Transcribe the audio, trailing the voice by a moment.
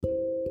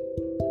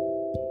Let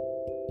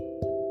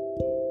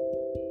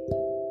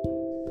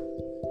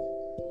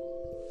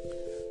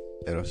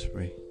us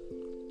pray.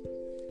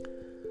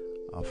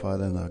 Our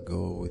Father and our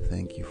God, we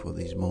thank you for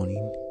this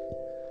morning.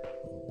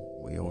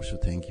 We also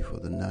thank you for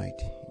the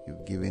night.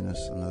 You've given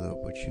us another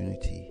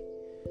opportunity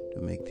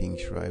to make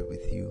things right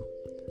with you.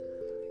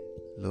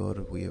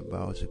 Lord, we are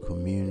about to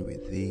commune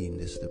with Thee in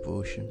this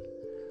devotion.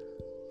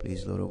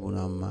 Please, Lord, open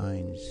our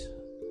minds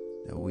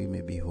that we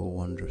may behold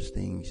wondrous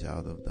things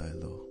out of Thy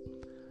law.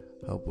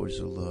 Help us,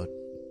 O Lord,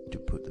 to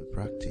put to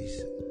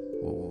practice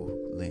what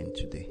we'll learn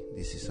today.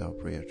 This is our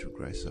prayer through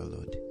Christ our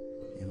Lord.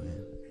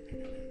 Amen.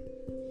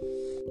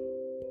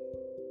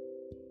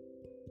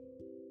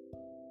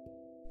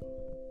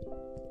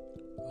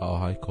 Our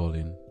High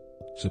Calling,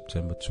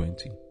 September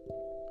 20.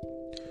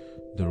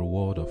 The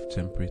Reward of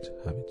Temperate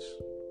Habits.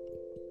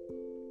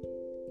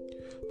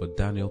 But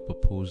Daniel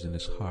proposed in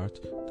his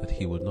heart that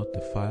he would not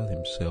defile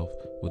himself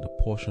with a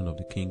portion of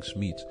the king's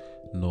meat,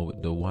 nor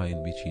with the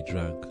wine which he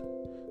drank.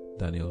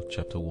 Daniel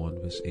chapter 1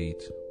 verse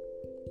 8.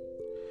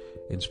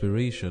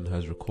 Inspiration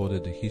has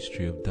recorded the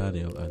history of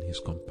Daniel and his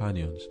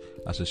companions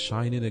as a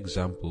shining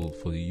example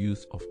for the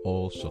youth of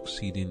all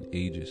succeeding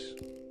ages.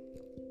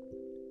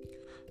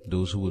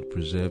 Those who would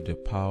preserve their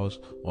powers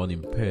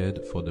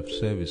unimpaired for the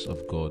service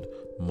of God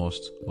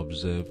must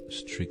observe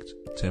strict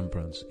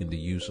temperance in the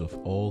use of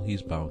all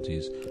His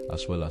bounties,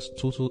 as well as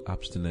total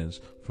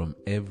abstinence from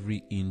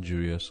every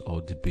injurious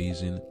or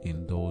debasing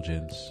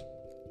indulgence.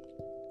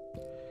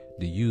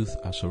 The youth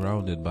are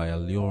surrounded by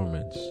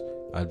allurements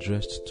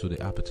addressed to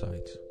the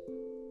appetite.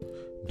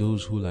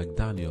 Those who, like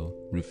Daniel,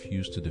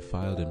 refuse to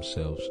defile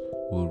themselves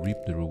will reap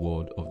the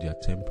reward of their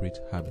temperate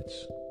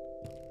habits.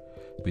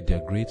 With their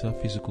greater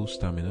physical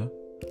stamina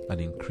and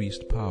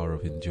increased power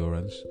of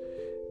endurance,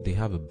 they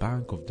have a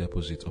bank of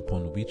deposit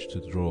upon which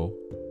to draw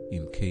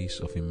in case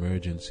of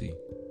emergency.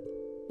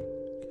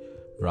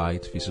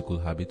 Right physical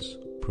habits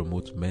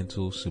promote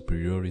mental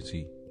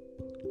superiority.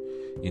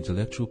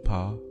 Intellectual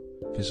power,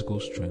 physical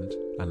strength,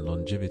 and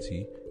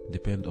longevity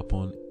depend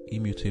upon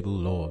immutable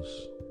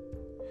laws.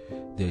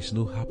 There is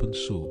no happen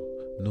so,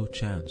 no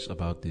chance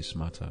about this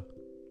matter.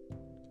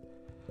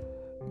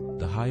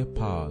 The higher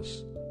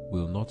powers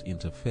will not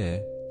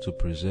interfere to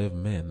preserve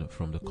men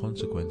from the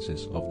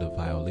consequences of the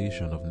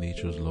violation of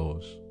nature's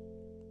laws.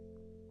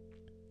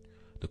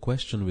 The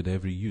question with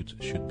every youth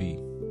should be,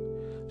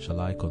 shall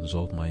I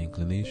consult my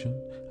inclination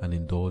and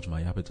indulge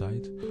my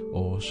appetite,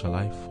 or shall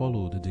I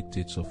follow the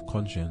dictates of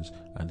conscience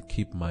and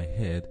keep my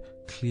head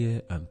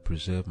clear and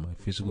preserve my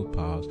physical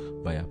powers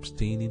by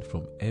abstaining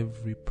from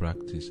every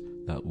practice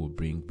that will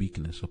bring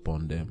weakness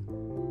upon them?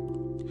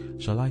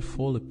 Shall I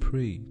fall a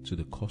prey to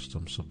the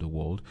customs of the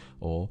world,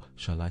 or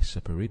shall I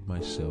separate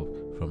myself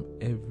from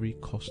every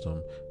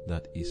custom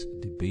that is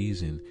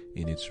debasing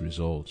in its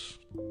results?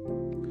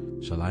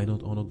 Shall I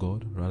not honor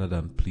God rather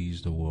than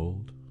please the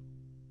world?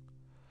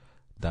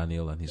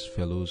 Daniel and his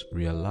fellows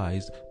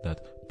realized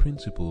that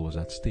principle was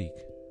at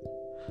stake,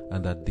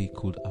 and that they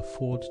could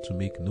afford to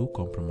make no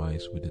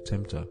compromise with the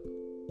tempter.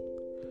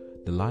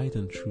 The light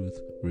and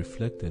truth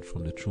reflected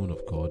from the throne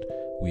of God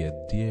were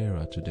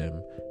dearer to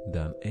them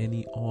than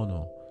any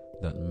honor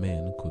that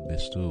men could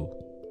bestow.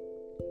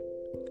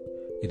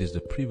 It is the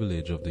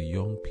privilege of the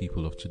young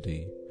people of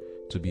today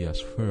to be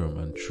as firm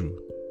and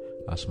true,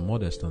 as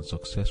modest and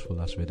successful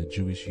as were the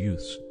Jewish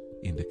youths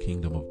in the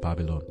kingdom of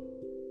Babylon.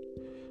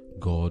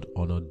 God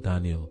honored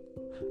Daniel,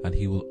 and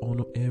He will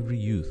honor every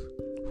youth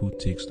who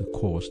takes the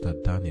course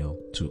that Daniel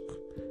took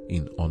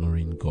in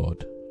honoring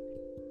God.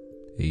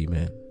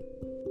 Amen.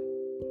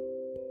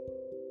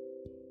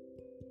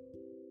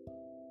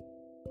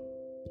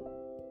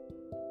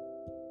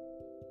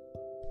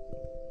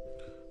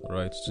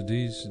 Right,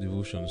 today's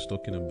devotion is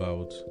talking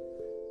about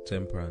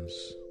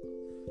temperance.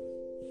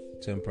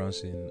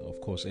 Temperance in, of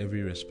course,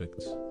 every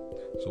respect.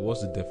 So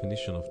what's the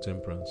definition of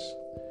temperance?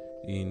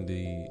 In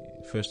the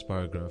first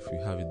paragraph, you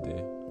have it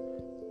there.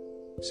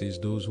 It says,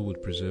 those who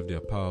would preserve their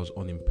powers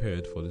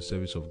unimpaired for the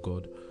service of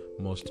God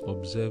must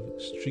observe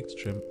strict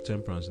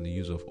temperance in the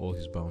use of all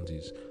His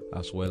bounties,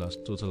 as well as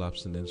total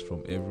abstinence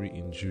from every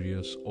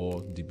injurious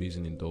or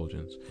debasing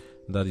indulgence.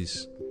 That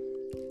is,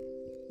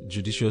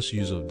 judicious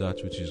use of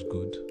that which is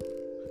good,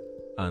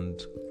 and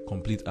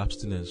complete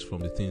abstinence from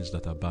the things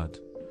that are bad.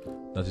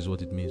 That is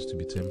what it means to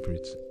be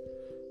temperate.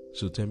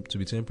 So to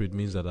be temperate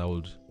means that I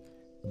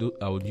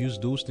would use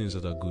those things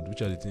that are good.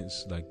 Which are the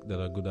things that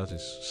are good? That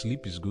is,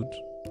 sleep is good,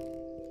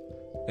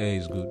 air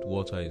is good,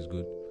 water is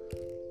good.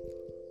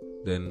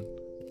 Then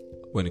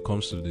when it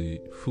comes to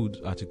the food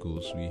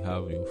articles, we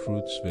have your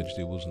fruits,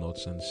 vegetables,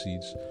 nuts and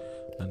seeds,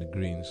 and the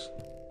grains.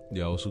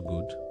 They are also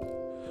good.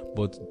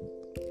 But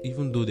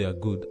even though they are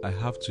good, I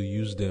have to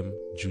use them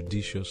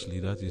judiciously.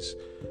 That is,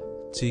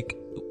 take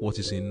what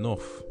is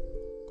enough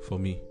for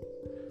me,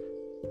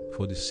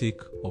 for the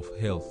sake of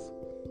health.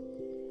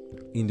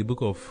 In the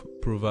book of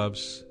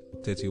Proverbs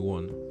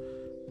 31,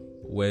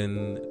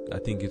 when I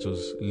think it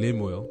was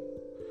Lemuel,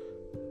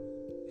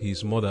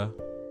 his mother,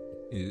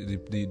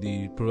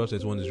 the Proverbs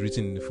 31 is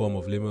written in the form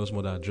of Lemuel's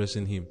mother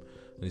addressing him,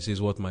 and he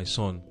says, "What, my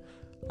son,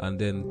 and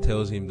then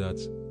tells him that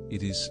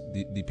it is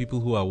the people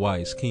who are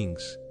wise,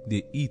 kings,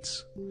 they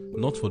eat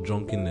not for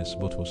drunkenness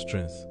but for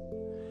strength.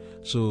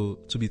 So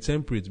to be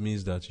temperate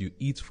means that you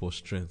eat for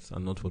strength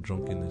and not for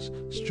drunkenness.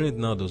 Strength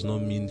now does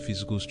not mean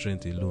physical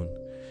strength alone.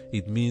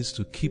 It means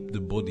to keep the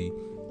body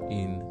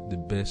in the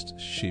best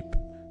shape.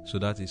 So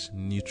that is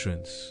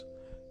nutrients.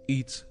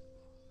 Eat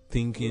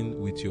thinking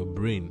with your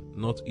brain,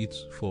 not eat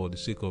for the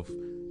sake of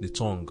the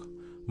tongue,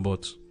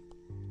 but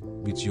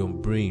with your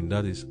brain.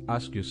 That is,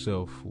 ask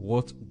yourself,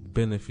 what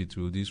benefit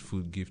will this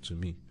food give to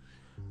me?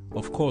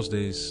 Of course,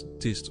 there is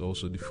taste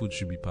also. The food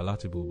should be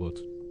palatable, but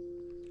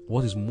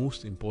what is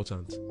most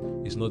important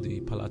is not the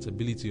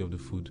palatability of the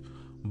food,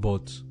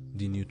 but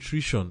the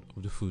nutrition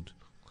of the food.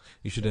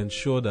 You should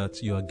ensure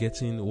that you are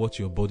getting what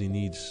your body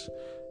needs.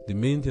 The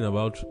main thing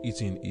about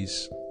eating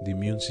is the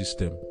immune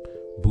system,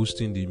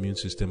 boosting the immune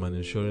system and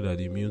ensuring that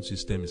the immune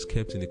system is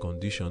kept in a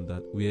condition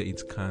that where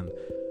it can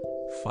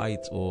fight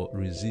or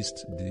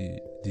resist the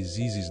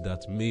diseases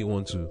that may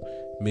want to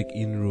make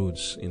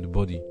inroads in the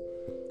body.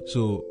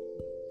 So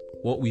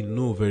what we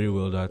know very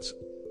well that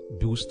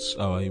boosts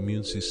our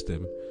immune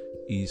system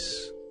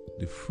is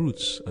the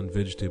fruits and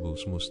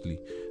vegetables mostly.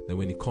 Then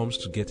when it comes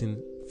to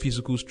getting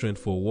physical strength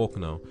for work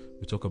now,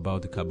 we talk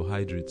about the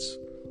carbohydrates.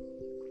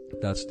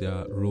 That's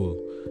their role.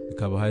 The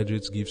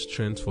carbohydrates give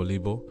strength for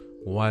labor,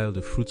 while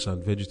the fruits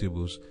and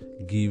vegetables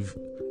give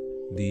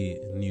the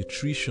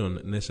nutrition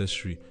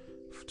necessary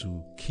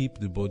to keep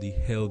the body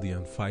healthy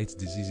and fight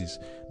diseases.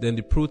 Then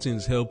the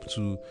proteins help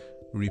to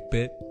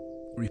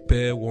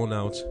repair worn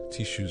out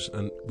tissues,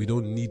 and we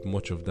don't need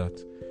much of that.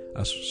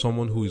 As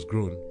someone who is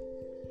grown,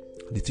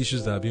 the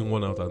tissues that are being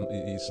worn out,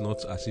 it's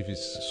not as if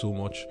it's so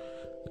much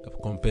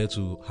compared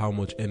to how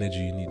much energy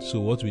you need.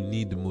 So what we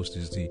need the most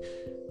is the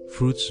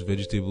fruits,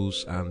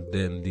 vegetables, and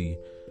then the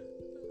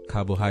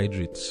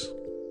carbohydrates.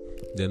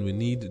 Then we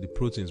need the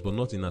proteins, but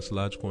not in as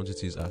large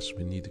quantities as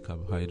we need the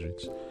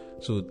carbohydrates.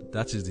 So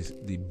that is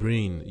the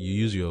brain. You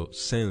use your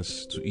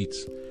sense to eat,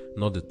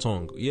 not the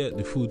tongue. Yeah,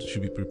 the food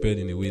should be prepared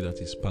in a way that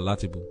is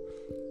palatable.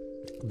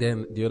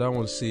 Then the other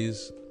one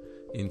says,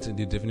 in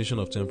the definition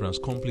of temperance,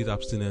 complete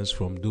abstinence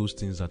from those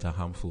things that are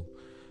harmful.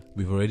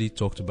 We've already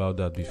talked about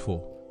that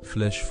before.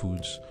 Flesh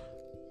foods,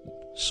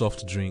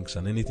 soft drinks,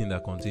 and anything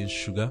that contains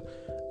sugar.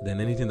 Then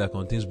anything that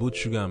contains both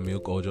sugar and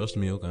milk, or just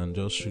milk and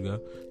just sugar,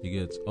 you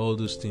get all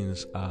those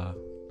things are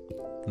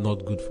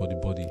not good for the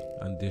body,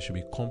 and there should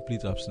be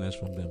complete abstinence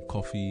from them.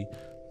 Coffee,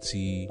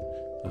 tea,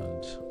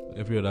 and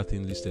every other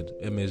thing listed.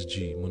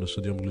 MSG,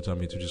 monosodium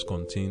glutamate, which is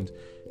contained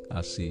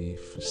as a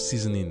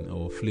seasoning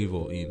or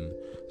flavor in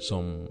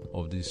some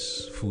of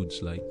these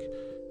foods, like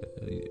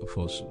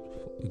for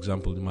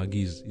example, the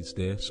Maggi is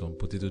there, some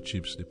potato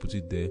chips, they put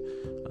it there,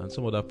 and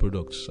some other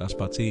products.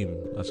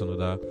 Aspartame, that's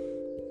another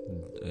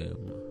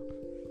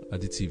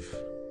additive,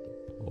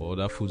 or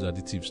other foods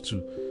additives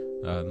too,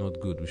 are not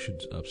good. We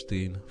should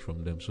abstain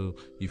from them. So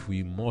if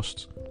we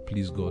must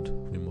please God,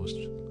 we must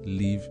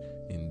live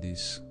in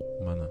this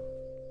manner.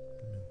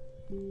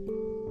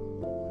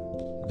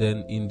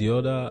 Then in the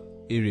other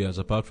areas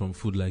apart from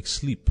food, like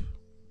sleep,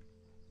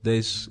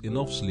 there's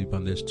enough sleep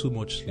and there's too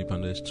much sleep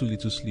and there's too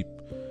little sleep.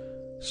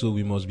 So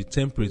we must be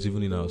temperate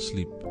even in our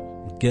sleep.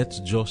 Get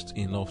just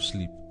enough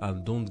sleep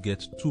and don't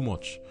get too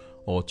much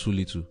or too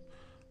little.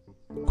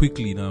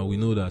 Quickly now, we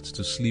know that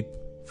to sleep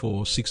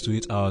for 6 to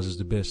 8 hours is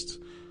the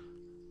best.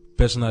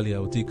 Personally, I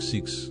will take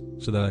 6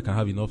 so that I can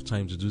have enough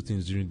time to do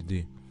things during the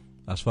day.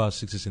 As far as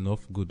 6 is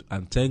enough, good.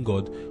 And thank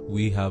God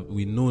we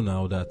know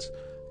now that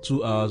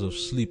 2 hours of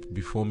sleep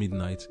before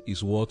midnight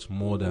is worth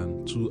more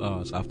than 2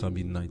 hours after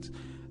midnight.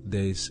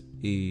 There is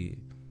a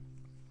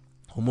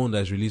hormone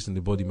that is released in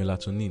the body,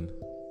 melatonin,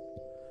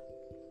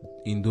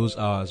 in those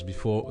hours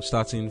before,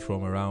 starting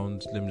from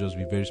around, let me just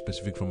be very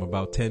specific, from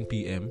about 10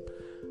 p.m.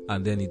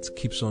 and then it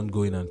keeps on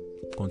going and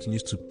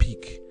continues to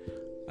peak,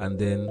 and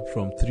then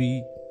from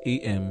 3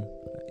 a.m.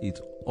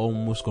 it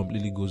almost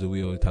completely goes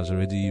away, or it has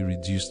already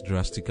reduced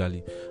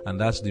drastically. And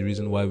that's the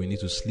reason why we need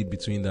to sleep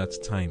between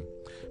that time,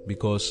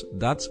 because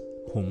that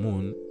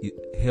hormone,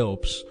 it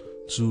helps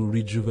to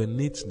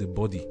rejuvenate the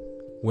body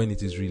when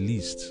it is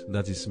released.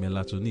 That is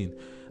melatonin,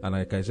 and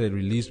like I said,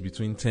 released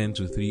between 10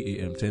 to 3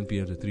 a.m., 10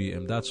 p.m. to 3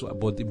 a.m. That's what,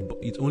 but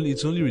it's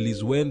only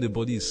released when the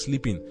body is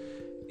sleeping.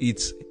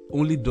 It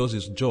only does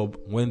its job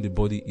when the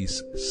body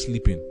is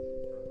sleeping.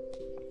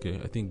 Okay,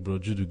 I think Bro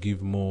Jude will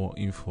give more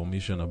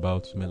information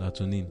about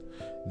melatonin.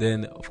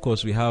 Then, of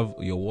course, we have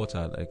your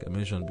water, like I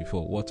mentioned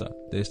before, water.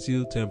 There's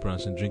still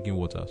temperance in drinking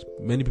water.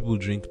 Many people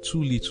drink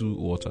too little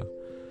water.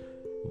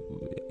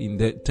 In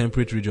the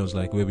temperate regions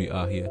like where we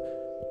are here,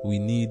 we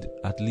need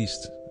at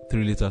least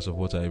 3 liters of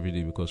water every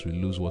day, because we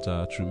lose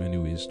water through many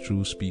ways.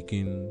 Through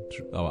speaking,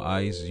 through our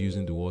eyes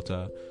using the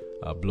water,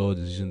 our blood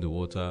is using the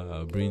water,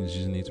 our brain is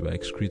using it by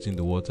excreting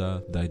the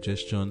water,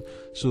 digestion.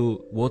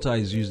 So water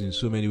is used in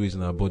so many ways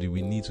in our body.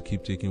 We need to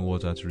keep taking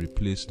water to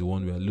replace the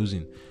one we are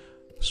losing.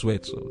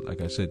 Sweat, so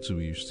like I said too,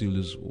 we still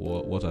lose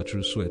water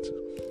through sweat,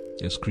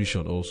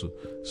 excretion also.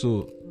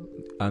 So,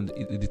 and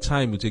the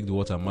time you take the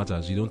water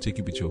matters. You don't take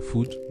it with your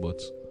food,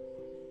 but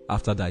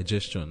after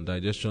digestion.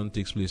 Digestion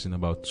takes place in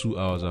about 2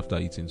 hours after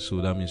eating.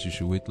 So that means you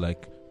should wait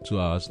like 2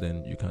 hours,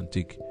 then you can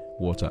take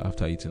water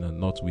after eating and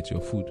not with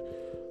your food.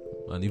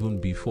 And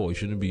even before, it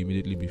shouldn't be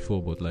immediately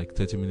before, but like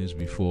 30 minutes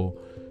before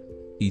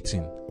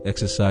eating.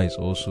 Exercise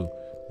also.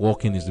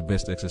 Walking is the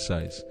best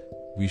exercise.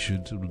 We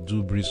should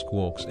do brisk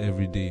walks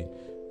every day.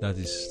 That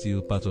is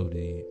still part of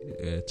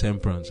the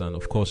temperance, and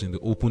of course in the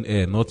open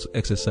air, not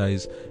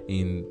exercise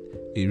in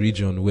a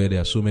region where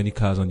there are so many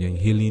cars and you're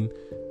inhaling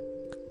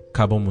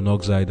carbon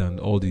monoxide and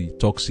all the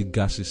toxic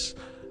gases.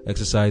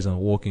 Exercise and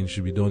walking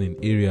should be done in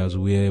areas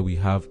where we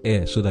have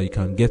air, so that you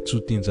can get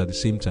two things at the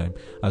same time.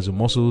 As the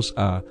muscles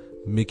are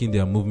making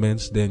their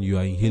movements, then you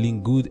are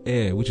inhaling good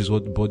air, which is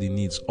what the body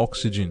needs,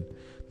 oxygen,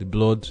 the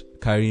blood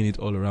carrying it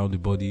all around the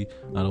body,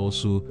 and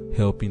also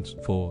helping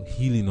for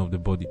healing of the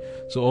body.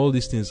 So all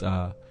these things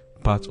are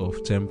part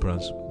of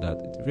temperance,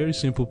 that very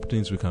simple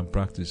things we can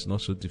practice,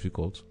 not so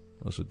difficult.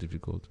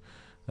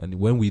 And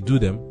when we do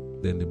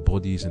them, then the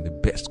body is in the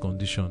best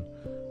condition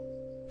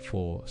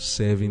for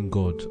serving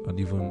God and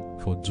even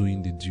for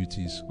doing the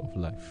duties of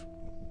life.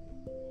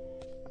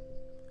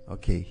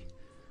 Okay,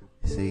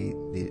 say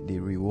the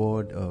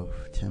reward of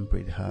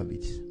temperate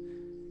habits,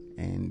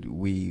 and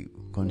we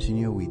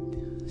continue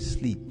with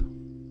sleep,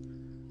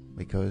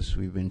 because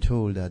we've been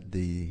told that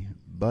the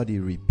body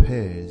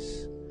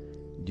repairs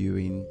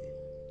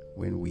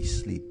when we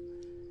sleep.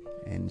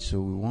 And so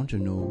we want to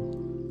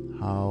know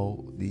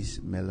how this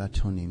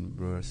melatonin,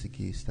 Brother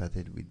Siki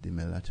started with the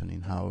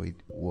melatonin, how it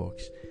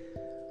works.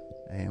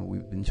 And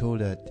we've been told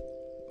that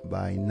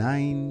by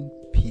 9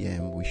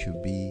 p.m. we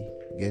should be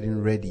getting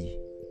ready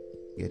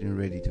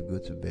to go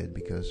to bed,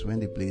 because when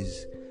the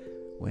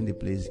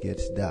place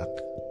gets dark,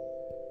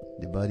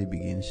 the body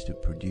begins to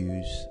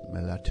produce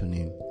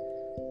melatonin.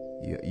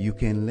 You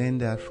can learn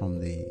that from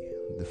the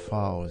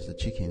fowls, the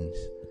chickens.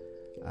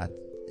 At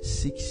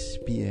 6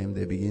 p.m.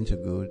 they begin to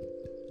go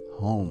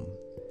home,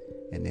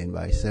 and then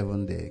by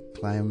 7 they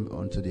climb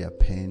onto their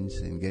pens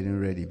and getting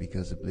ready,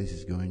 because the place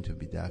is going to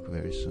be dark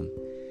very soon.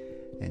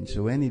 And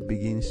so when it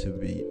begins to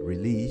be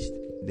released,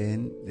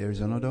 then there's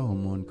another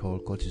hormone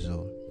called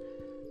cortisol.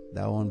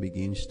 That one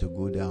begins to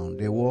go down.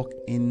 They work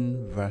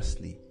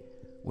inversely.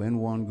 When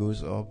one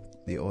goes up,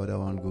 the other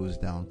one goes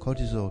down.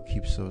 Cortisol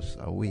keeps us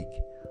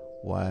awake,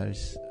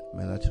 whilst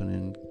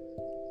melatonin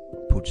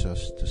puts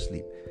us to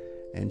sleep.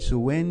 And so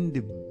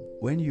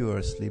when you are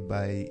asleep,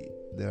 by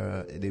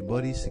the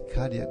body's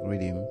circadian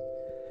rhythm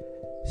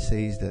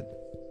says that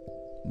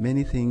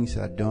many things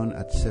are done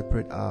at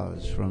separate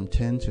hours. From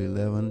 10 to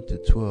 11 to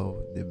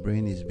 12, the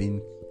brain is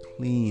being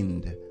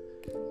cleaned.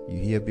 You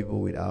hear people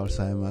with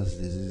Alzheimer's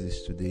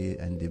diseases today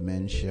and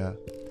dementia.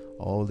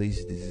 All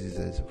these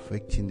diseases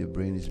affecting the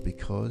brain is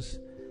because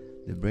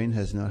the brain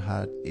has not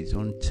had its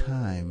own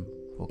time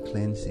for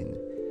cleansing,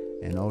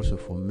 and also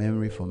for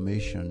memory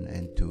formation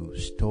and to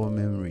store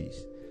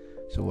memories.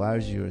 So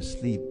whilst you're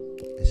asleep,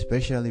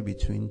 especially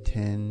between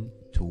 10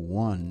 to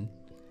 1,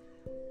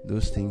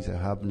 those things are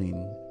happening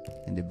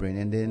in the brain.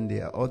 And then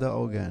there are other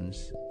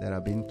organs that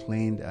are being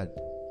cleaned at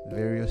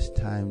various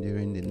times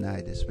during the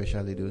night,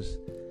 especially those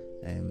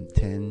 10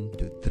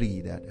 to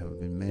 3 that have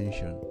been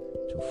mentioned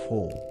to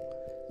 4.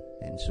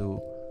 And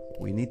so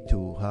we need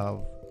to have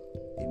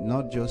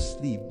not just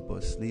sleep,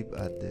 but sleep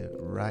at the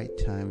right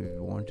time if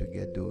you want to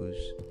get those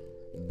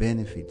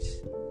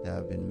benefits that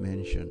have been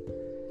mentioned.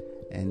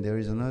 And there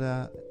is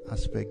another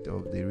aspect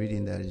of the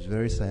reading that is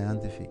very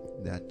scientific,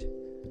 that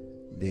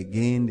they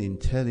gained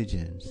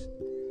intelligence,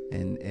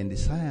 and the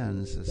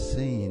science is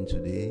saying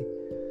today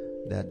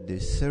that the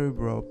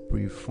cerebral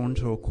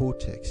prefrontal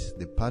cortex,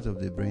 the part of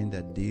the brain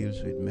that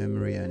deals with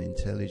memory and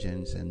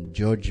intelligence and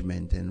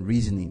judgment and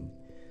reasoning,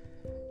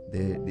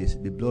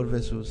 the blood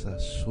vessels are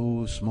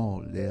so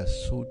small, they are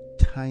so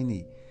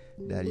tiny,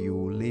 that you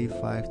will lay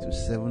 5 to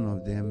 7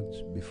 of them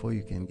before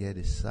you can get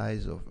the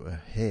size of a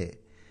hair.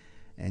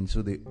 And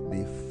so the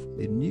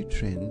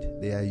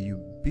nutrient, they are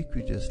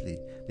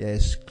ubiquitously, they are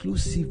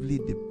exclusively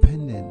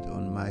dependent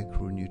on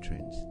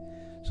micronutrients.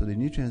 So the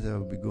nutrients that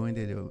will be going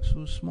there, they are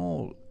so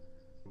small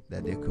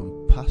that they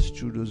can pass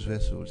through those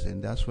vessels.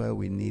 And that's why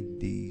we need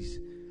these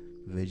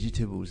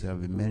vegetables that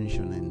have been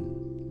mentioned,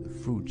 and the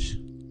fruits,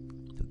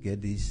 to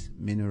get these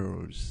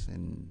minerals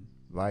and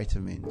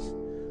vitamins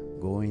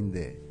going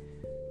there.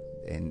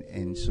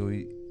 And so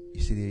you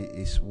see,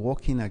 it's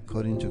working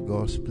according to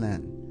God's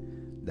plan,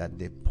 that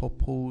they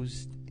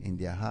purposed in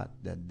their heart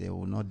that they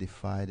will not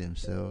defile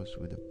themselves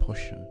with a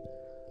portion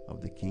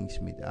of the king's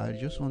meat. I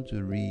just want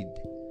to read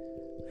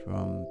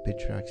from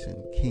Patriarchs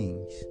and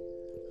Kings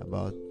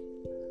about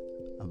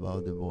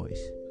the boys.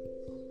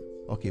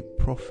 Okay,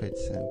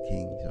 Prophets and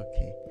Kings.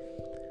 Okay,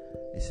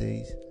 it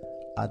says,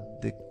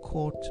 at the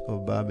court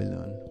of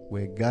Babylon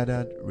were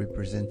gathered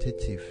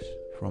representatives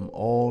from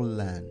all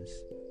lands,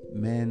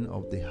 men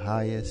of the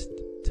highest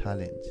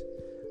talent,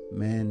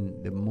 men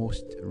the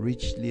most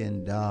richly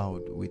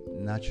endowed with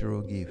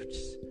natural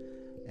gifts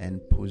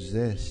and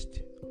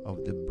possessed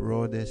of the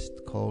broadest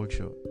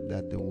culture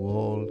that the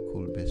world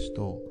could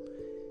bestow.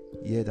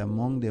 Yet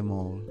among them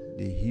all,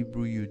 the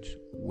Hebrew youth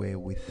were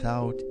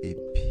without a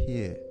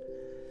peer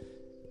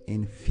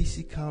in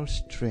physical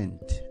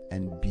strength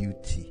and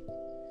beauty,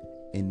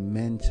 in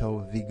mental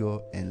vigor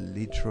and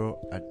literal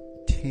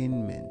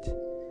attainment.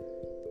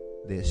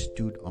 They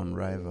stood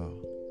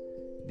unrivaled.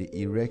 The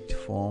erect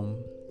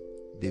form,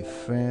 the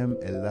firm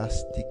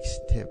elastic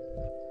step,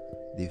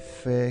 the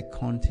fair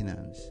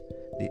countenance,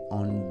 the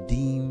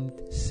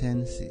undimmed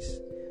senses,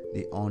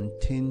 the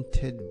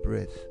untainted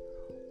breath,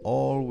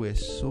 all were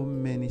so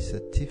many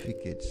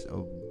certificates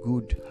of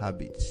good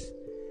habits,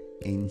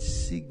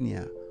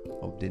 insignia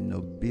of the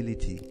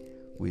nobility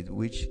with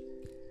which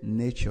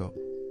nature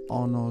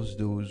honors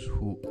those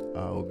who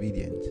are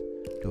obedient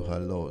to her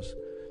laws.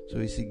 So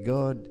you see,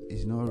 God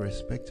is no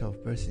respecter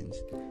of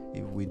persons.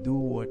 If we do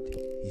what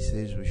He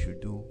says we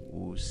should do,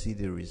 we will see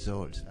the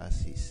results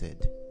as He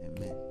said.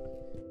 Amen.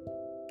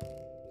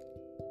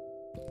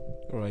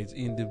 Alright,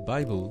 in the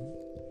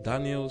Bible,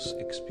 Daniel's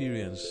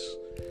experience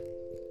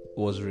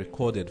was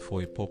recorded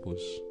for a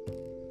purpose.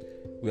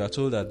 We are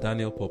told that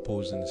Daniel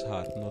purposed in his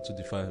heart not to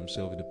defile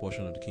himself with a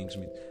portion of the king's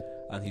meat,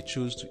 and he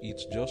chose to eat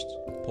just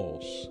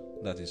pulse,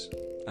 that is,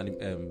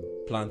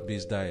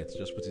 plant-based diet,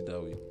 just put it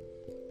that way.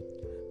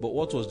 But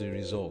what was the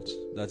result?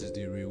 That is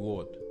the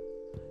reward.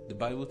 The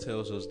Bible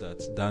tells us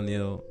that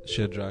Daniel,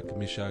 Shadrach,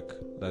 Meshach,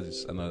 that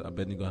is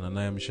Abednego,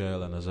 Hananiah,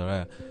 Mishael, and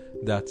Azariah,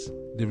 that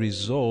the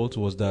result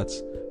was that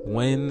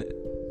when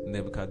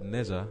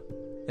Nebuchadnezzar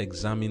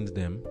examined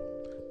them,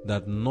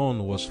 that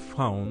none was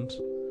found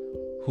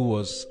who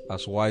was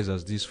as wise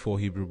as these 4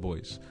 Hebrew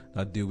boys,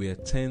 that they were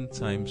 10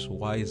 times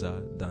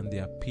wiser than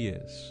their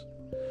peers.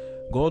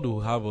 God will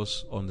have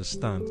us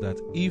understand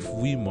that if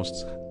we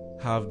must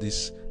have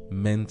this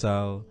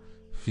mental,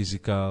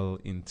 physical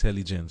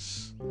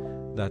intelligence,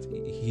 that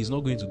He's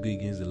not going to go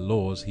against the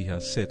laws He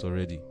has set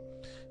already.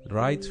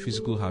 Right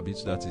physical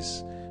habits, that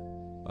is,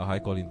 I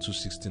call in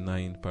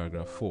 269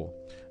 paragraph 4.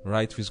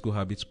 Right physical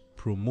habits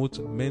promote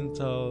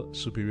mental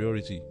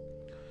superiority.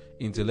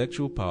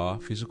 Intellectual power,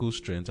 physical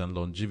strength, and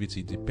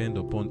longevity depend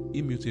upon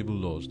immutable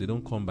laws. They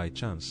don't come by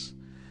chance.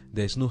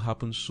 There is no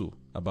happen so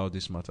about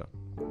this matter.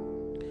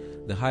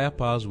 The higher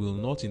powers will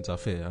not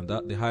interfere, and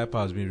that the higher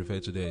powers being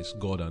referred to there is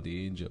God and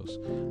the angels.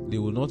 They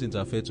will not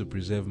interfere to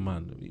preserve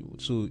man.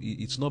 So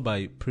it's not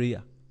by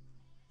prayer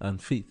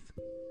and faith,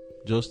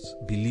 just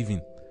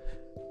believing,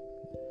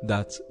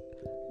 that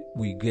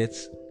we get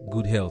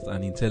good health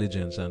and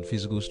intelligence and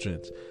physical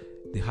strength.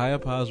 The higher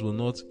powers will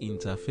not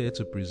interfere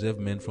to preserve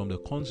men from the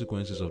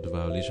consequences of the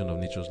violation of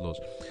nature's laws.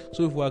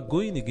 So if we are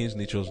going against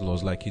nature's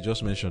laws, like he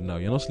just mentioned now,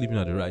 you're not sleeping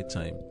at the right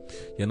time,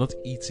 you're not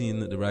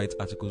eating the right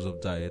articles of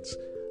diet,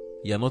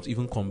 you're not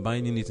even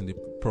combining it in the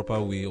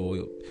proper way, or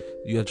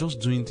you are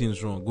just doing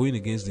things wrong, going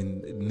against the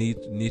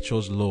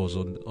nature's laws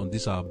on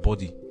this our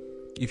body.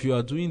 If you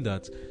are doing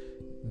that,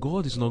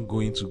 God is not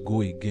going to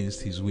go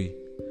against His way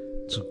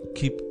to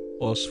keep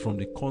us from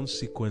the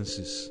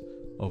consequences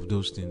of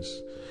those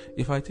things.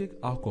 If I take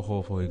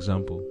alcohol, for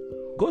example,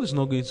 God is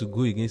not going to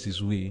go against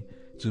His way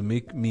to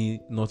make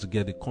me not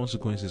get the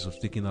consequences of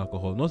taking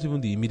alcohol, not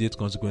even the immediate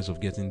consequence of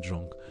getting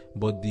drunk,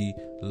 but the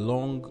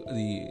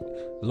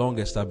long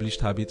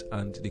established habit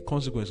and the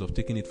consequence of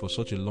taking it for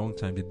such a long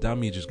time, the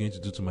damage it's going to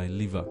do to my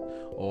liver.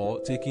 Or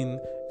taking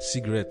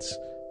cigarettes,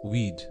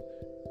 weed,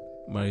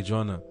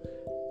 marijuana,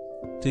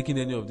 taking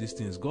any of these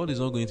things, God is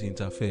not going to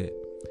interfere.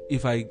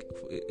 If I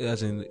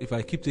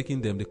keep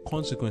taking them, the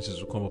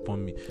consequences will come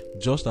upon me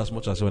just as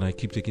much as when I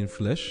keep taking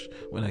flesh,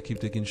 when I keep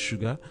taking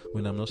sugar,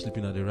 when I'm not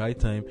sleeping at the right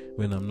time,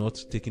 when I'm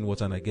not taking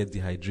water and I get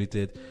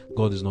dehydrated.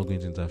 God is not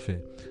going to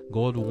interfere.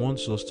 God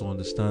wants us to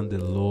understand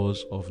the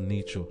laws of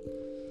nature.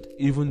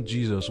 Even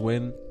Jesus,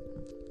 when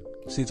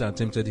Satan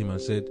tempted Him and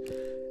said,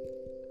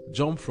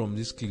 "Jump from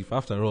this cliff.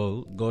 After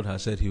all, God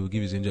has said He will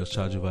give His angels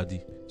charge over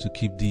thee to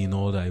keep thee in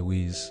all thy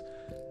ways."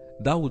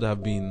 That would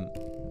have been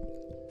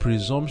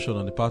presumption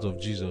on the part of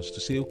Jesus to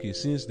say, okay,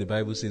 since the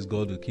Bible says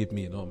God will keep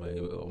me in all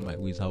my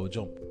ways, I will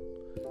jump.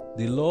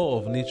 The law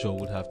of nature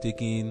would have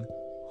taken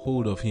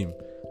hold of Him.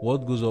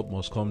 What goes up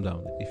must come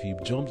down. If He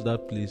jumps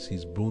that place,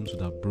 His bones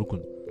would have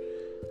broken.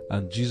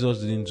 And Jesus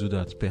didn't do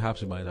that. Perhaps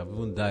He might have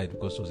even died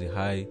because it was a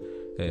high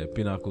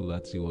pinnacle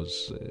that He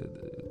was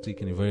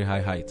taking, a very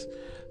high height.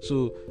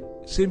 So,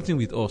 same thing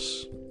with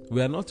us.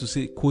 We are not to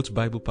say, quote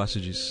Bible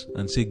passages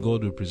and say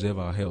God will preserve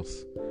our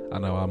health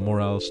and our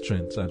moral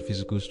strength and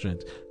physical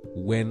strength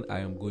when I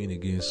am going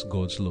against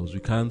God's laws. We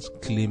can't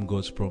claim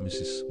God's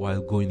promises while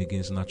going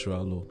against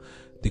natural law.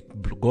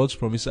 God's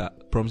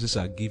promises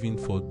are given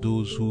for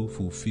those who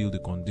fulfill the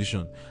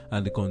condition,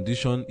 and the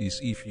condition is,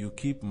 if you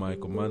keep my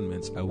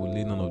commandments, I will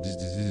lay none of these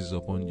diseases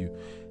upon you.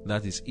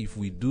 That is, if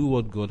we do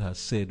what God has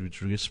said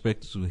with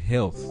respect to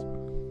health,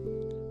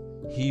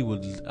 He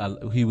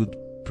would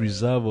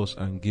preserve us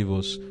and give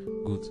us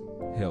good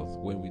health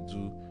when we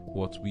do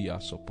what we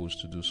are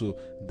supposed to do. So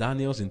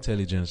Daniel's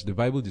intelligence, the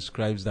Bible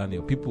describes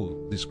Daniel,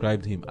 people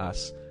described him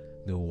as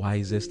the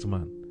wisest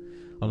man.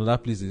 Another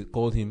place they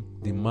called him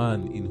the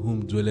man in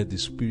whom dwelleth the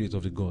spirit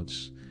of the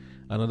gods.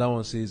 Another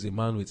one says a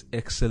man with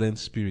excellent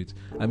spirit.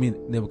 I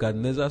mean,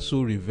 Nebuchadnezzar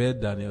so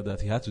revered Daniel that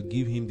he had to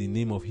give him the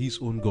name of his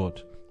own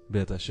god,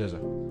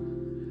 Belteshazzar.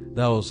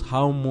 That was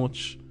how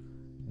much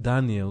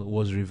Daniel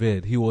was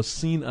revered. He was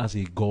seen as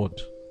a god.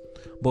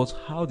 But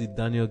how did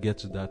Daniel get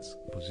to that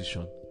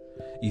position?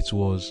 It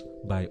was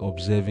by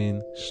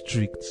observing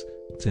strict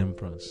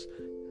temperance.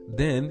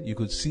 Then you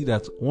could see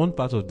that one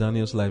part of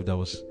Daniel's life that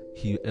was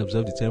he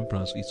observed the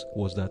temperance, it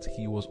was that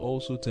he was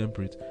also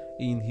temperate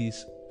in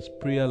his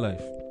prayer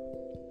life.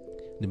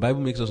 The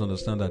Bible makes us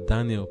understand that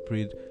Daniel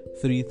prayed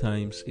 3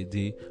 times a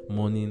day,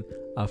 morning,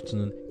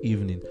 afternoon,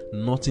 evening.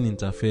 Nothing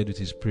interfered with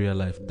his prayer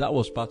life. That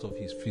was part of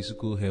his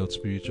physical health,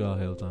 spiritual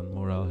health, and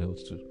moral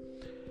health too.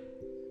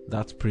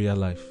 That prayer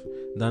life.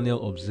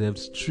 Daniel observed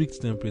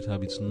strict temperate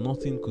habits.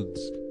 Nothing could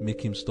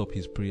make him stop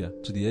his prayer,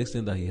 to the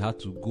extent that he had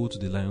to go to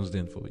the lion's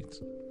den for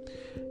it.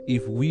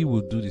 If we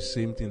would do the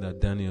same thing that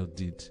Daniel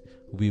did,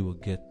 we will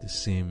get the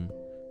same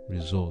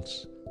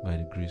results by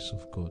the grace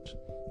of God.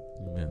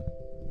 Amen.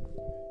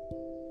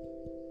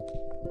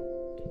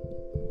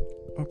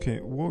 Okay,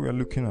 what we are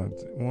looking at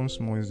once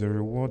more is the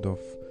reward of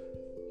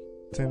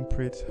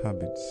temperate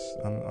habits.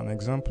 And an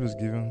example is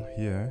given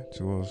here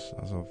to us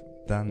as of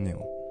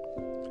Daniel.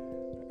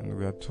 And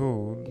we are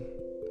told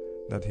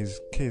that his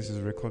case is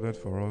recorded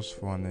for us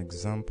for an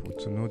example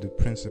to know the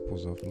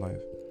principles of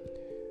life.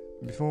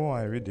 Before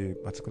I read a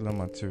particular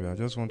material, I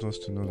just want us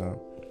to know that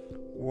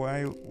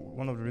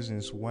one of the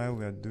reasons why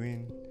we are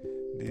doing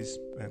this,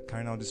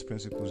 carrying out these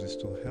principles, is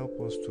to help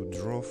us to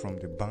draw from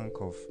the bank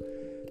of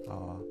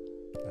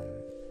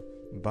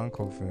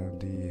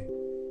the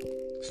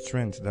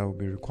strength that will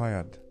be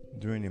required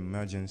during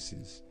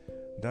emergencies.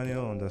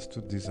 Daniel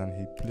understood this and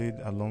he played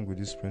along with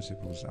these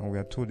principles, and we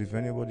are told if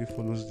anybody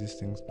follows these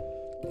things,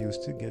 he will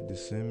still get the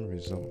same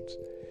result.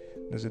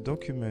 There's a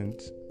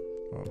document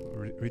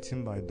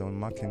written by Don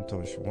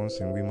McIntosh once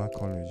in Weimar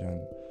College,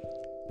 and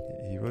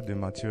he wrote the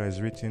material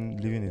is written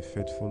Living a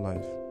Faithful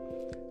Life.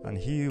 And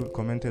he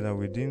commented that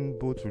within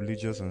both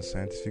religious and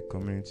scientific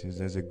communities,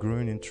 there's a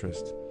growing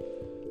interest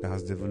that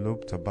has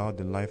developed about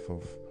the life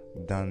of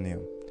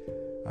Daniel.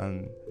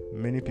 And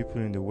many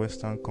people in the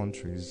Western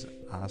countries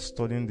are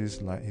studying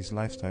his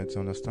lifestyle to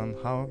understand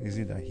how is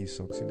it that he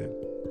succeeded.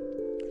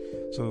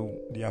 So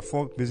there are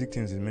 4 basic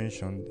things he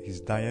mentioned: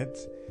 his diet,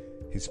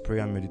 his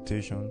prayer and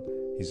meditation,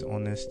 his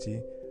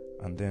honesty,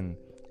 and then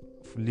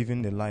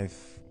living the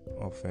life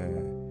of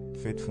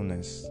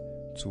faithfulness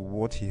to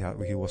what he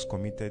was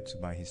committed to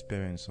by his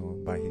parents or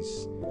by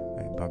his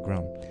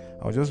background.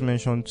 I'll just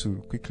mention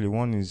 2 quickly.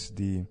 One is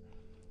the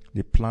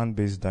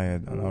plant-based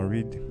diet, and I'll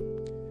read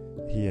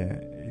here.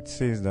 It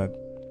says that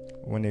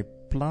when a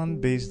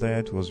plant-based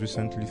diet was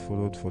recently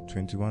followed for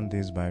 21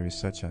 days by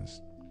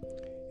researchers,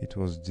 it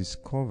was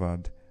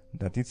discovered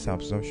that its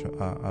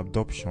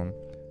adoption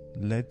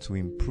led to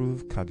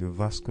improved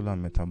cardiovascular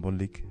and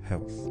metabolic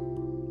health.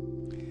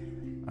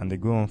 And they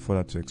go on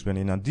further to explain.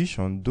 In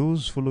addition,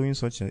 those following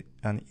such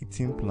an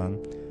eating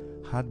plan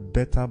had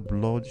better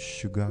blood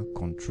sugar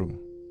control,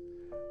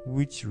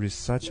 which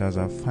researchers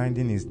are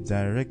finding is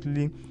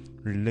directly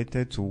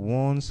related to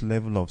one's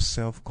level of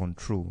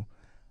self-control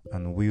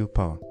and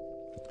willpower.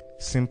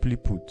 Simply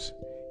put,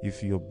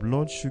 if your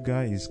blood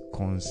sugar is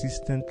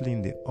consistently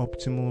in the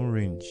optimal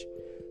range,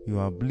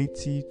 your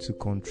ability to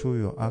control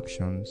your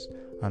actions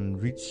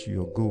and reach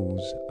your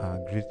goals are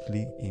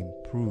greatly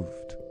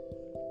improved.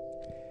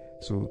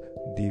 So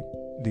the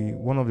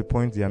one of the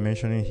points they are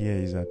mentioning here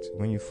is that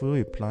when you follow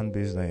a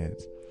plant-based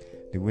diet,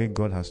 the way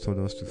God has told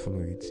us to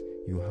follow it,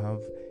 you have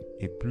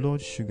a blood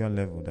sugar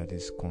level that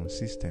is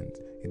consistent.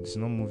 It's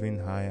not moving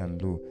high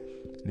and low,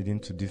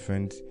 leading to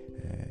different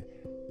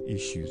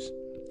issues.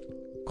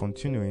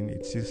 Continuing,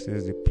 it says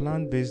the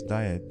plant-based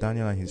diet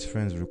Daniel and his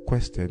friends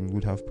requested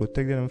would have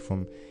protected them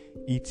from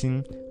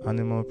eating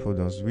animal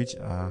products which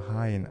are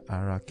high in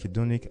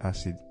arachidonic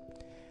acid,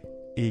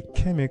 a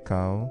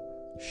chemical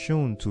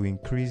shown to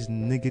increase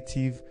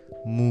negative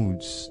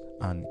moods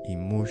and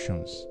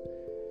emotions.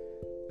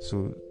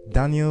 So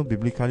Daniel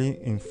biblically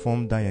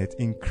informed diet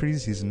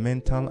increased his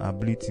mental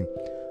ability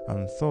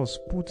and thus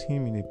put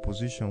him in a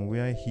position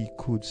where he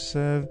could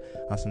serve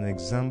as an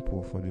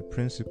example for the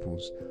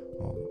principles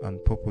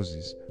and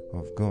purposes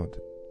of God.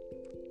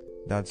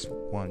 That's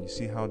one. You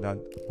see how that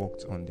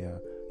worked on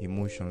their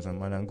emotions and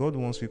mind. And God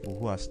wants people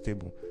who are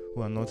stable,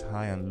 who are not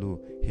high and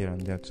low here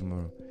and there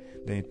tomorrow.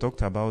 Then he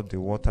talked about the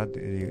water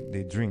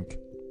they drink.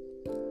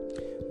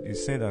 He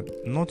said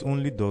that not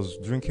only does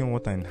drinking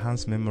water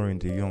enhance memory in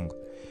the young,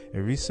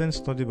 a recent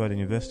study by the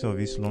University of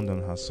East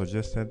London has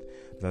suggested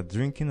that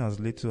drinking as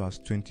little as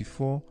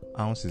 24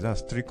 ounces,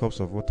 that's 3 cups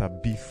of water,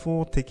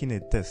 before taking a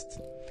test,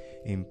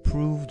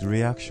 improved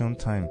reaction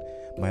time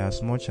by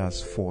as much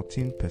as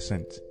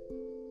 14%.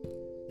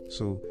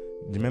 So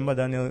remember,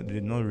 Daniel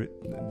did not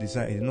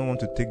decide; he did not want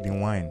to take the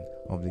wine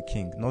of the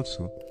king, not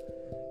so.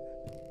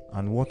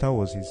 And water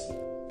was his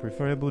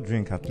preferable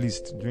drink, at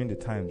least during the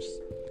times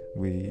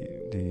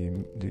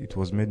it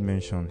was made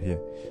mention here.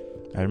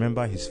 I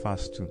remember his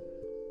fast too,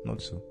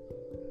 not so.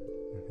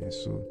 Okay,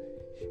 so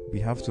we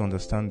have to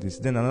understand this.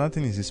 Then another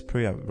thing is his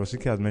prayer.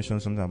 Rosike has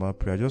mentioned something about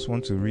prayer. I just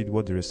want to read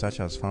what the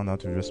researchers found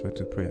out with respect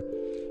to prayer.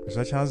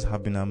 Researchers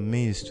have been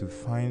amazed to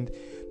find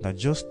that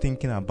just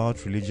thinking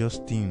about religious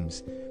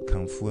themes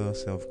can fuel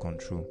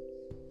self-control.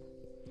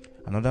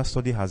 Another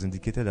study has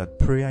indicated that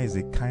prayer is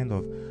a kind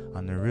of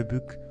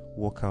anaerobic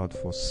workout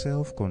for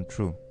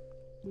self-control.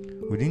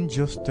 Within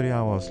just 3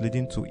 hours,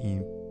 leading to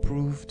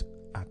improved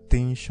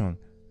attention,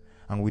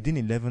 and within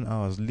 11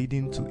 hours,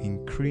 leading to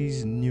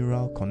increased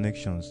neural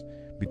connections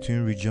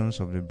between regions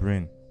of the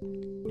brain,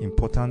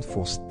 important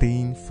for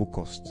staying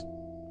focused,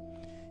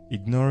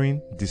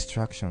 ignoring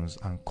distractions,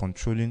 and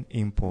controlling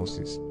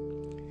impulses.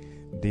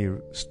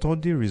 The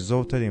study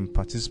resulted in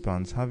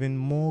participants having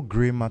more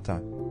gray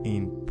matter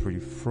in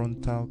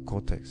prefrontal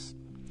cortex,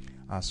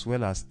 as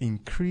well as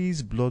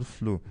increased blood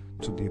flow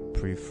to the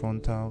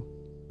prefrontal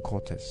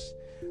cortex,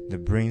 the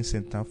brain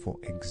center for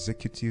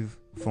executive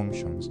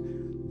functions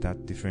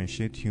that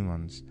differentiate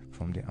humans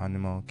from the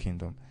animal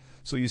kingdom.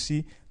 So you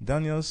see,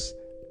 Daniel's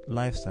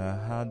lifestyle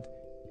had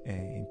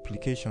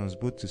implications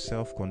both to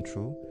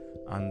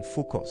self-control and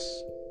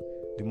focus.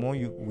 The more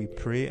we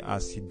pray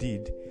as he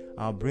did,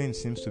 our brain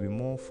seems to be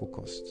more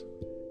focused,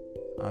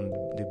 and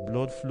the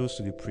blood flows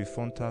to the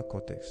prefrontal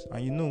cortex.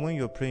 And when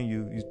you're praying,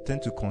 you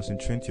tend to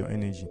concentrate your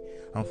energy.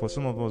 And for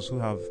some of us who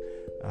have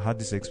had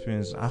this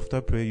experience,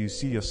 after prayer you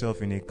see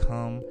yourself in a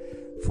calm,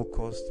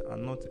 focused,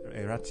 and not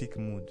erratic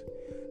mood.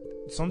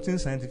 Something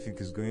scientific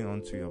is going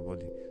on to your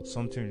body,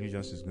 something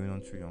religious is going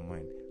on through your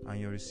mind, and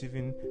you're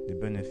receiving the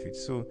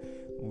benefits. So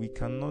we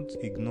cannot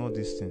ignore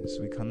these things.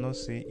 We cannot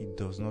say it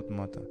does not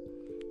matter.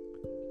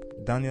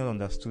 Daniel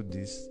understood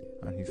this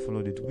and he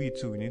followed it. We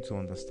too, we need to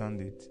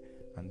understand it,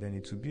 and then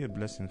it will be a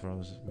blessing for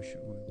us.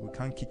 We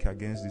can't kick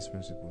against these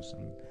principles,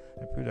 and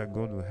I pray that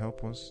God will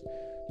help us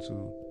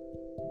to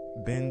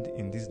bend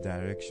in this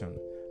direction.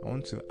 I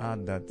want to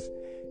add that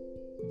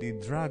the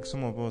drag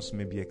some of us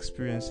may be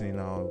experiencing in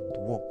our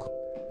work,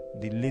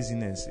 the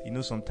laziness,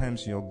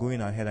 sometimes you're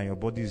going ahead and your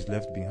body is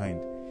left behind.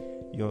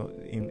 You're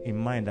in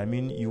mind,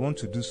 you want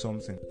to do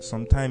something.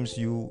 Sometimes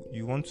you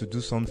want to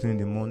do something in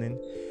the morning,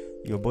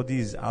 your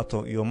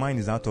mind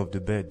is out of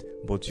the bed,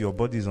 but your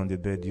body is on the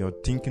bed. You're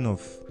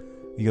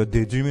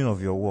daydreaming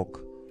of your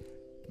work.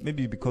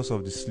 Maybe because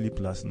of the sleep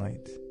last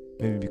night,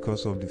 maybe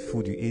because of the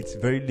food you ate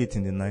very late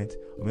in the night,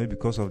 or maybe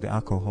because of the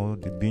alcohol,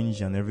 the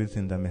binge, and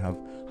everything that may have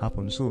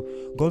happened. So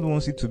God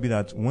wants it to be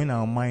that when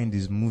our mind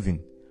is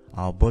moving,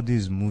 our body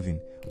is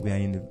moving, we are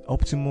in the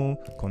optimal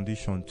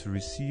condition to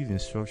receive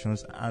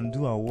instructions and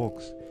do our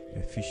works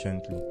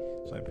efficiently.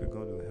 So I pray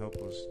God will help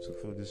us to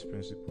follow these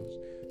principles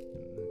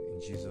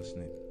in Jesus'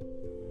 name.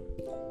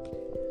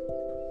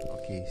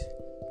 Okay,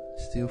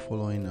 still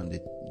following on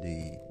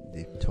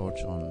the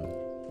touch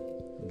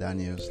on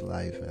Daniel's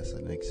life as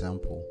an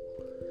example.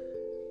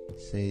 It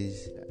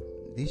says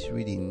this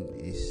reading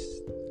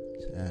is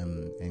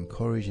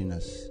encouraging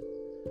us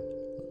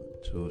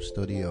to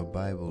study our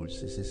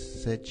Bibles. It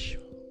says search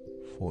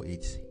for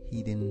its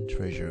hidden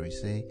treasure. It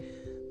says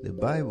the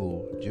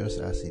Bible, just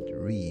as it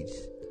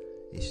reads,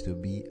 is to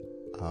be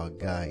our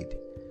guide.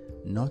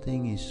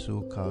 Nothing is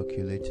so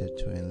calculated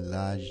to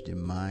enlarge the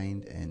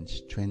mind and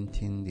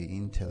strengthen the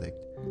intellect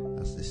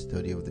as the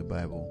study of the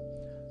Bible.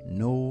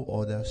 No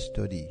other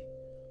study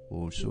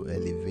will so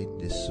elevate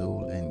the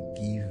soul and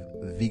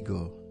give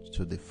vigor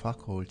to the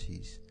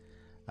faculties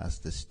as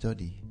the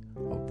study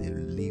of the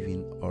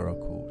living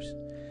oracles.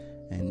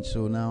 And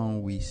so now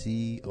we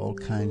see all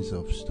kinds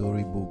of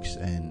storybooks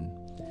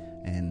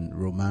and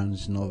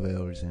romance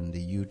novels, and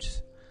the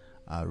youths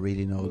are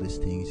reading all these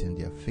things, and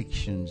their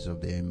fictions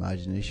of their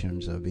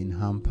imaginations are being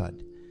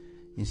hampered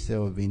instead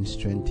of being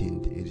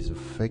strengthened. It is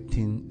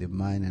affecting the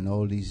mind, and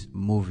all these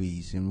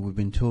movies, and we've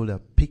been told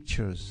that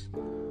pictures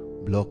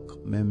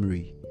block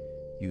memory.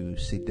 You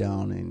sit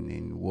down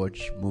and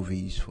watch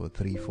movies for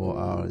 3-4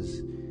 hours,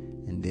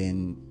 and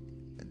then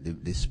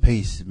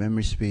the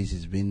memory space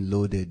is being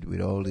loaded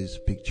with all these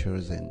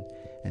pictures,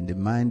 and the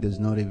mind does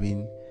not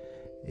even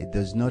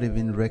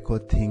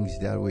record things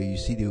that way. You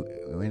see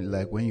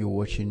when you're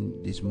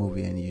watching this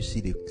movie and you see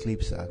the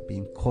clips are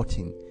being cut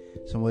in,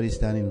 somebody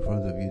standing in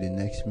front of you, the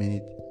next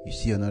minute you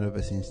see another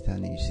person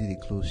standing, you see the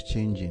clothes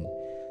changing.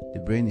 The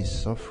brain is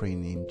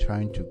suffering in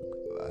trying to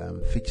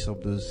fix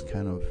up those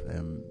kind of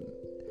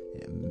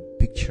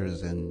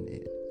pictures and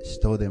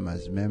store them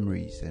as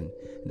memories, and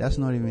that's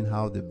not even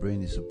how the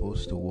brain is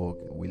supposed to work.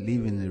 We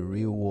live in the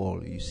real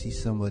world. You see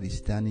somebody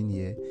standing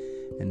here,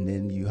 and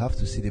then you have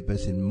to see the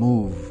person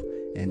move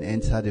and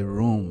enter the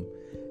room.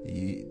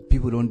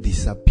 People don't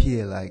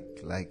disappear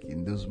like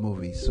in those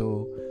movies.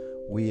 So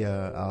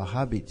our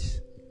habits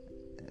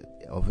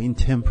of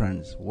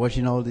intemperance,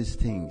 watching all these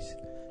things,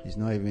 is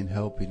not even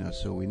helping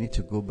us. So we need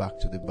to go back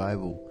to the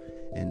Bible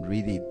and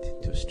read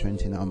it to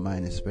strengthen our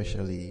mind,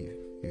 especially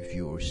if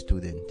you're a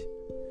student.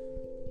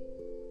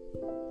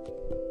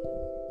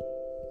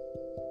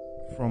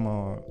 From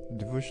our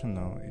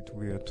devotional,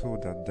 we are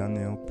told that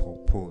Daniel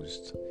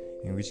proposed,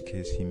 in which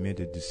case he made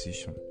a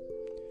decision.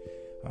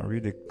 I'll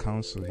read a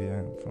counsel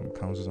here from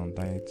Counsels on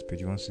Diet,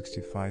 page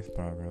 165,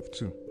 paragraph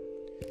 2.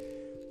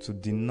 To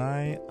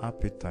deny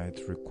appetite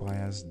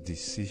requires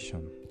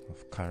decision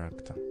of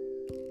character.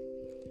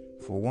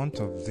 For want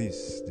of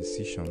this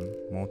decision,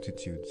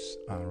 multitudes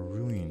are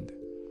ruined,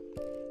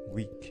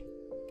 weak,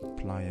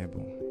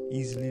 pliable,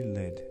 easily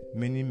led.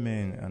 Many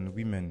men and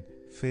women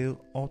fail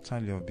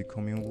utterly of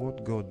becoming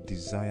what God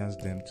desires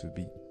them to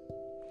be.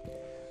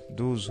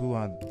 Those who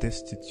are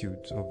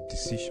destitute of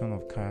decision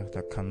of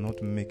character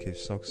cannot make a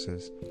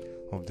success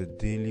of the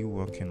daily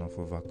working of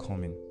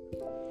overcoming.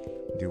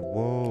 The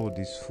world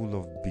is full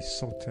of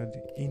besotted,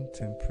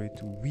 intemperate,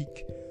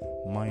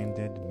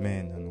 weak-minded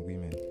men and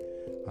women,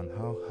 and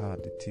how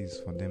hard it is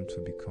for them to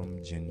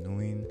become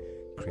genuine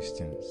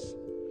Christians.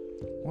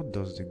 What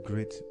does the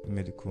great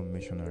medical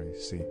missionary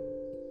say?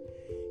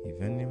 If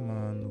any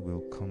man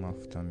will come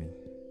after me,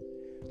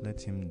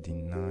 let him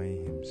deny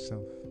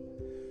himself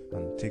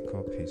and take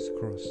up his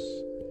cross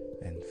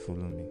and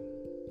follow me.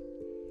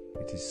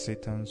 It is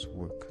Satan's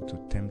work to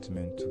tempt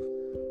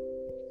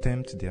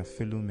their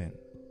fellow men.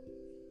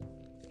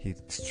 He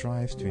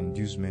strives to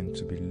induce men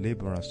to be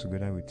laborers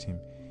together with him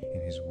in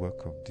his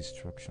work of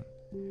destruction.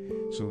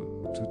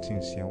 So, two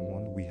things here.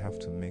 One, we have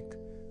to make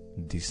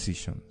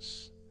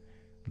decisions.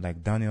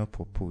 Like Daniel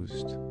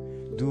proposed,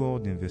 do all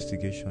the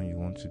investigation you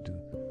want to do,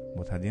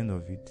 but at the end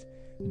of it,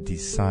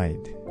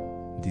 decide,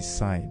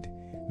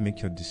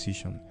 make your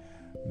decision.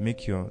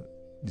 Make your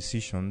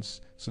decisions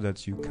so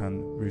that you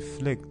can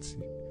reflect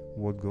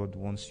what God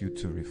wants you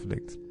to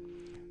reflect.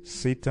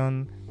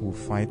 Satan will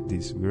fight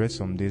this. We read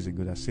some days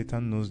ago that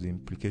Satan knows the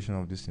implication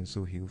of this thing,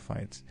 so he will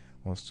fight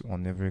us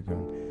on every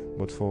ground.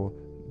 But for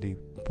the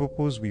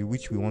purpose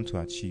which we want to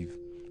achieve,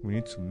 we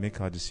need to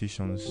make our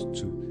decisions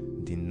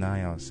to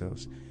deny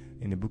ourselves.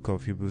 In the book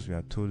of Hebrews, we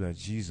are told that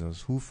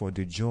Jesus, who for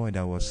the joy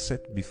that was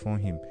set before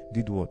him,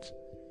 did what?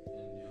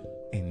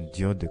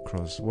 Endured the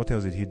cross. What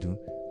else did he do?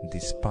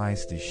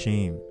 Despise the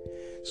shame.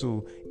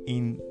 So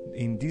in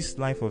this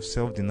life of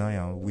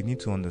self-denial, we need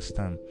to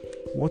understand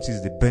what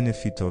is the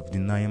benefit of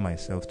denying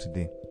myself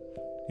today.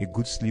 A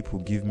good sleep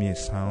will give me a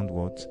sound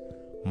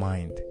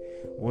mind.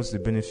 What's the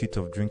benefit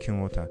of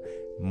drinking water?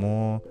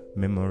 More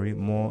memory,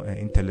 more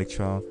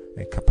intellectual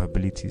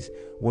capabilities.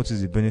 What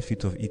is the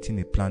benefit of eating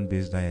a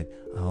plant-based diet?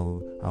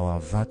 I'll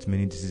avert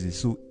many diseases.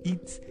 So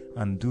eat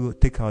and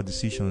take our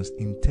decisions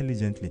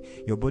intelligently.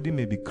 Your body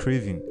may be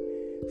craving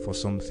for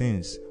some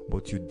things,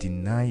 but you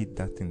deny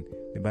that thing.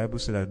 The Bible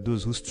says that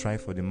those who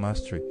strive for the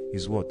mastery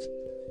is what?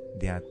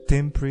 They are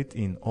temperate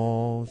in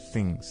all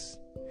things.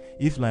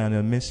 If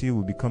Lionel Messi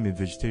will become a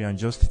vegetarian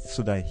just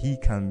so that he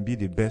can be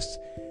the best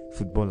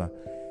footballer,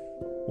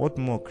 what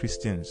more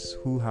Christians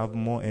who have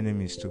more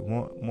enemies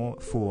more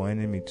foe or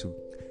enemy to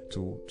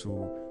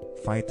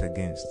fight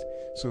against?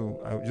 So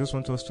I just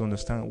want us to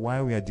understand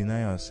why we are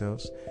denying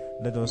ourselves.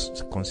 Let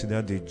us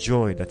consider the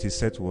joy that is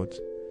set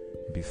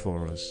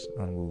before us,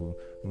 and we will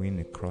win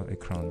a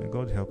crown. May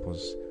God help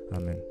us.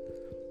 Amen.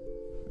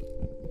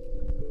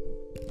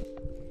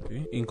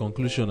 Okay. In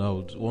conclusion, I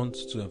would want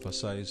to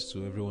emphasize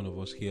to every one of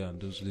us here and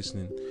those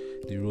listening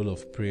the role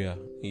of prayer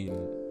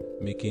in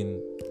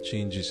making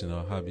changes in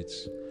our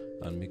habits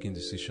and making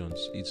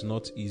decisions. It's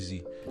not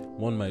easy.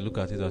 One might look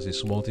at it as a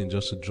small thing,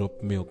 just to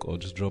drop milk or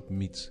just drop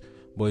meat,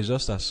 but it's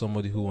just as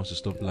somebody who wants to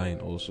stop lying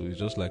also. It's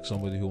just like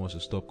somebody who wants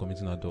to stop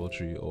committing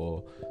adultery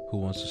or who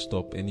wants to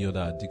stop any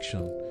other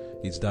addiction.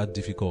 It's that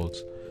difficult.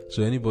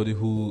 So anybody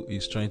who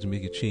is trying to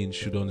make a change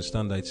should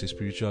understand that it's a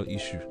spiritual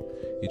issue.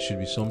 It should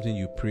be something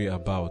you pray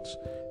about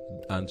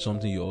and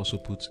something you also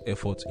put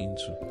effort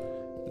into.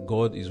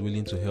 God is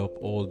willing to help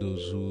all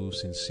those who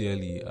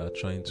sincerely are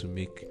trying to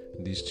make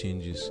these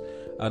changes.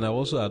 And I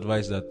also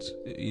advise that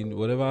in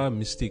whatever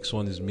mistakes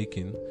one is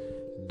making,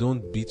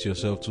 don't beat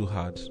yourself too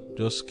hard.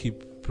 Just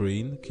keep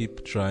praying,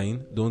 keep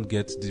trying. Don't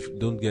get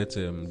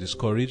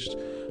discouraged.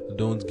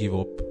 Don't give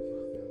up.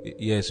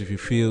 Yes, if you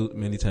fail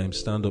many times,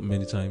 stand up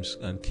many times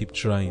and keep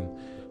trying.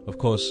 Of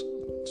course,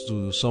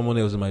 to someone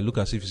else, it might look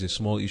as if it's a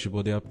small issue,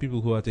 but there are people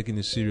who are taking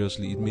it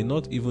seriously. It may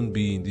not even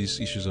be in these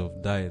issues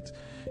of diet.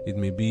 It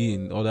may be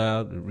in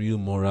other real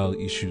moral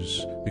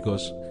issues,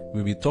 because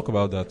we will talk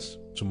about that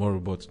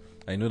tomorrow. But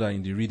I know that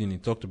in the reading,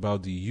 it talked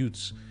about the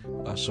youths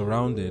are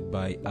surrounded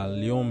by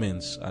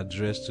allurements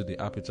addressed to the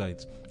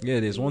appetite. Yeah,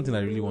 there's one thing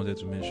I really wanted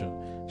to mention.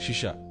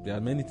 Shisha. There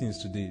are many things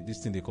today, this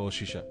thing they call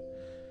shisha.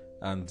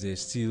 And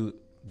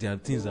there are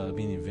things that are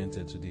being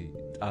invented today.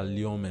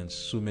 Allurements,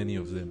 so many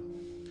of them.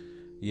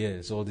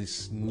 Yes, all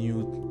these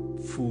new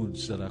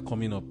foods that are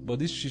coming up. But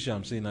this shisha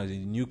I'm saying is a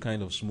new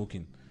kind of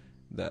smoking.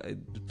 The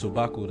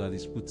tobacco that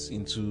is put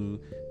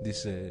into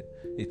this a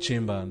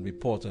chamber and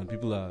report, and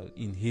people are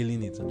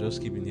inhaling it and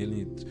just keep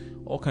inhaling it.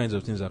 All kinds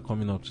of things are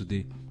coming up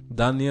today.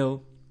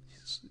 Daniel,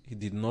 he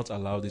did not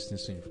allow these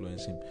things to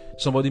influence him.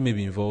 Somebody may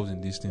be involved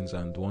in these things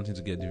and wanting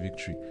to get the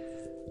victory.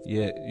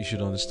 Yeah, you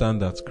should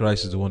understand that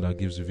Christ is the one that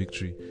gives the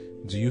victory.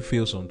 Do you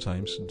fail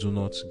sometimes? Do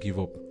not give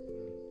up.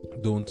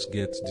 Don't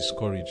get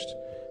discouraged,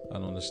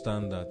 and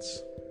understand that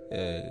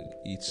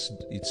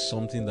it's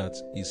something that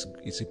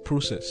it's a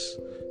process.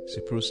 It's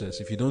a process.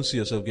 If you don't see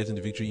yourself getting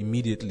the victory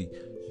immediately,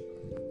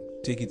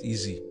 take it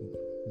easy.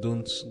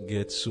 Don't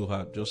get so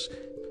hard. Just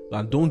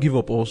And don't give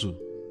up also.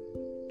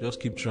 Just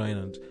keep trying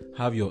and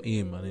have your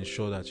aim and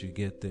ensure that you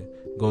get there.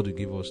 God will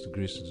give us the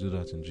grace to do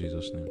that in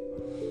Jesus' name.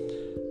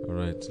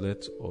 Alright,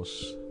 let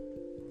us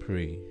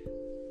pray.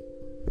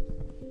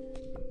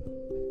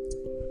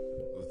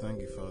 We thank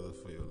you, Father,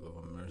 for your love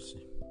and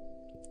mercy.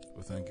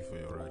 We thank you for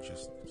your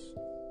righteousness.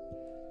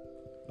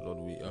 Lord,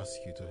 we ask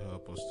you to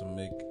help us to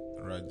make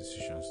right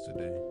decisions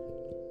today.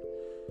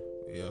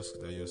 We ask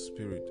that your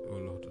spirit, O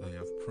Lord, that you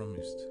have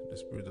promised, the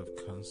spirit of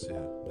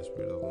counsel, the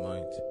spirit of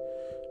might,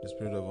 the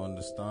spirit of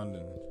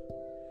understanding,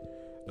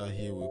 that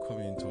he will come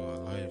into our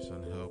lives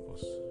and help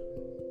us.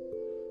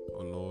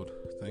 O Lord,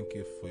 thank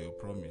you for your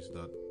promise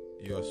that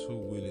you are so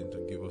willing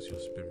to give us your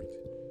spirit.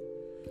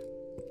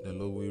 The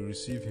Lord will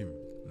receive him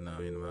now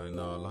in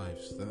our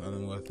lives,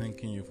 and we are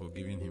thanking you for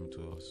giving him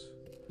to us.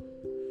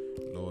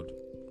 Lord,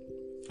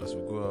 as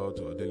we go out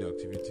to our daily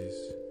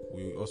activities,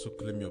 we also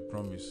claim your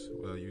promise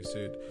where you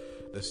said,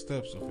 the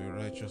steps of a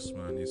righteous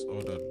man is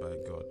ordered by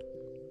God.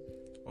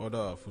 Order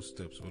our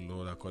footsteps, O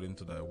Lord, according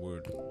to thy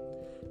word.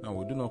 Now,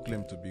 we do not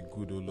claim to be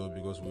good, O Lord,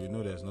 because we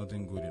know there's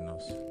nothing good in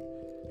us.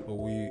 But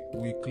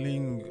we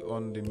cling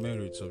on the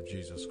merits of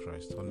Jesus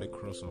Christ, on the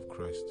cross of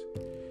Christ,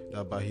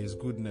 that by his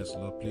goodness,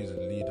 Lord, please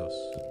lead us,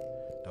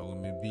 that we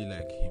may be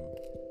like him.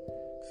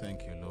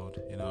 Thank you, Lord,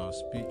 in our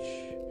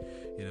speech,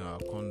 in our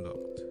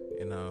conduct,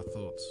 in our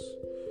thoughts.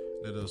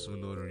 Let us, O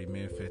Lord,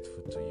 remain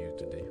faithful to you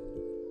today.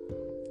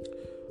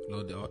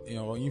 Lord, in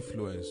our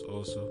influence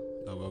also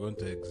that we're going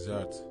to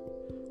exert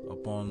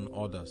upon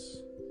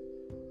others,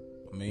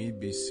 may it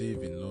be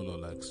saving, no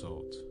Lord, like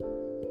salt.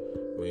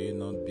 May it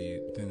not be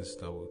things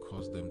that will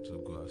cause them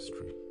to go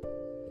astray.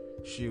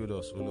 Shield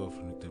us, O Lord,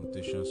 from the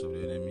temptations of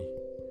the enemy.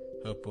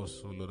 Help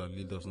us, O Lord, and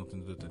lead us not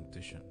into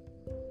temptation.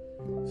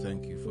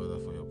 Thank you, Father,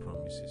 for your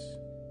promises.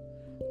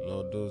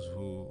 Lord, those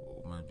who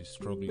might be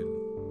struggling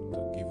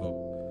to give up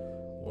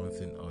one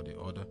thing or the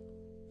other,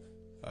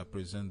 I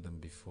present them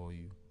before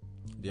you.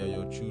 They are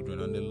your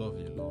children and they love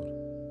you, Lord.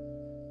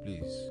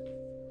 Please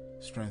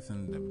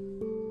strengthen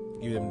them.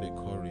 Give them the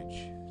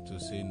courage to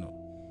say no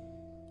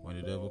when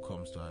the devil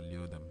comes to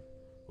allure them,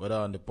 whether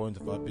on the point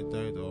of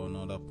appetite or on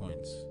other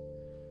points.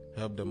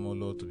 Help them, O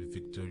Lord, to be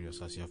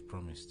victorious as you have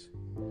promised.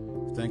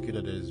 Thank you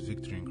that there is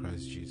victory in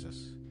Christ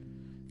Jesus.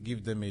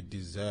 Give them a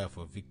desire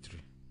for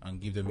victory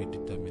and give them a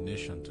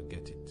determination to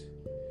get it.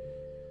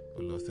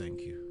 O Lord,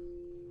 thank you.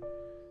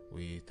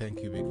 We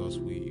thank you because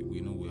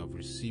we know we have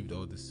received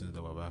all the things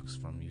that we have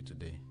asked from you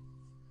today.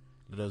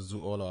 Let us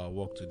do all our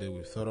work today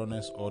with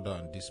thoroughness, order,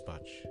 and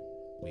dispatch.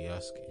 We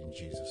ask in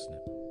Jesus'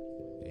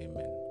 name.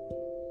 Amen.